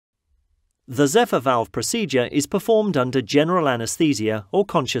The Zephyr valve procedure is performed under general anesthesia or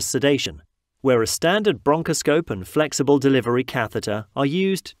conscious sedation, where a standard bronchoscope and flexible delivery catheter are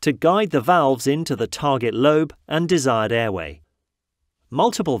used to guide the valves into the target lobe and desired airway.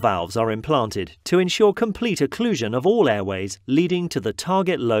 Multiple valves are implanted to ensure complete occlusion of all airways leading to the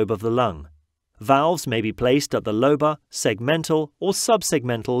target lobe of the lung. Valves may be placed at the lobar, segmental or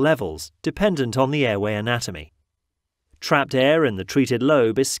subsegmental levels, dependent on the airway anatomy. Trapped air in the treated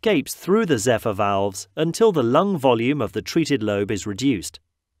lobe escapes through the Zephyr valves until the lung volume of the treated lobe is reduced.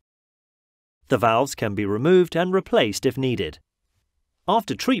 The valves can be removed and replaced if needed.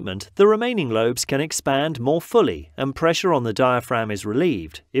 After treatment, the remaining lobes can expand more fully and pressure on the diaphragm is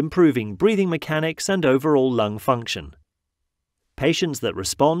relieved, improving breathing mechanics and overall lung function. Patients that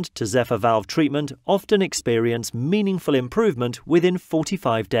respond to Zephyr valve treatment often experience meaningful improvement within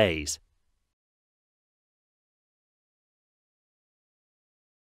 45 days.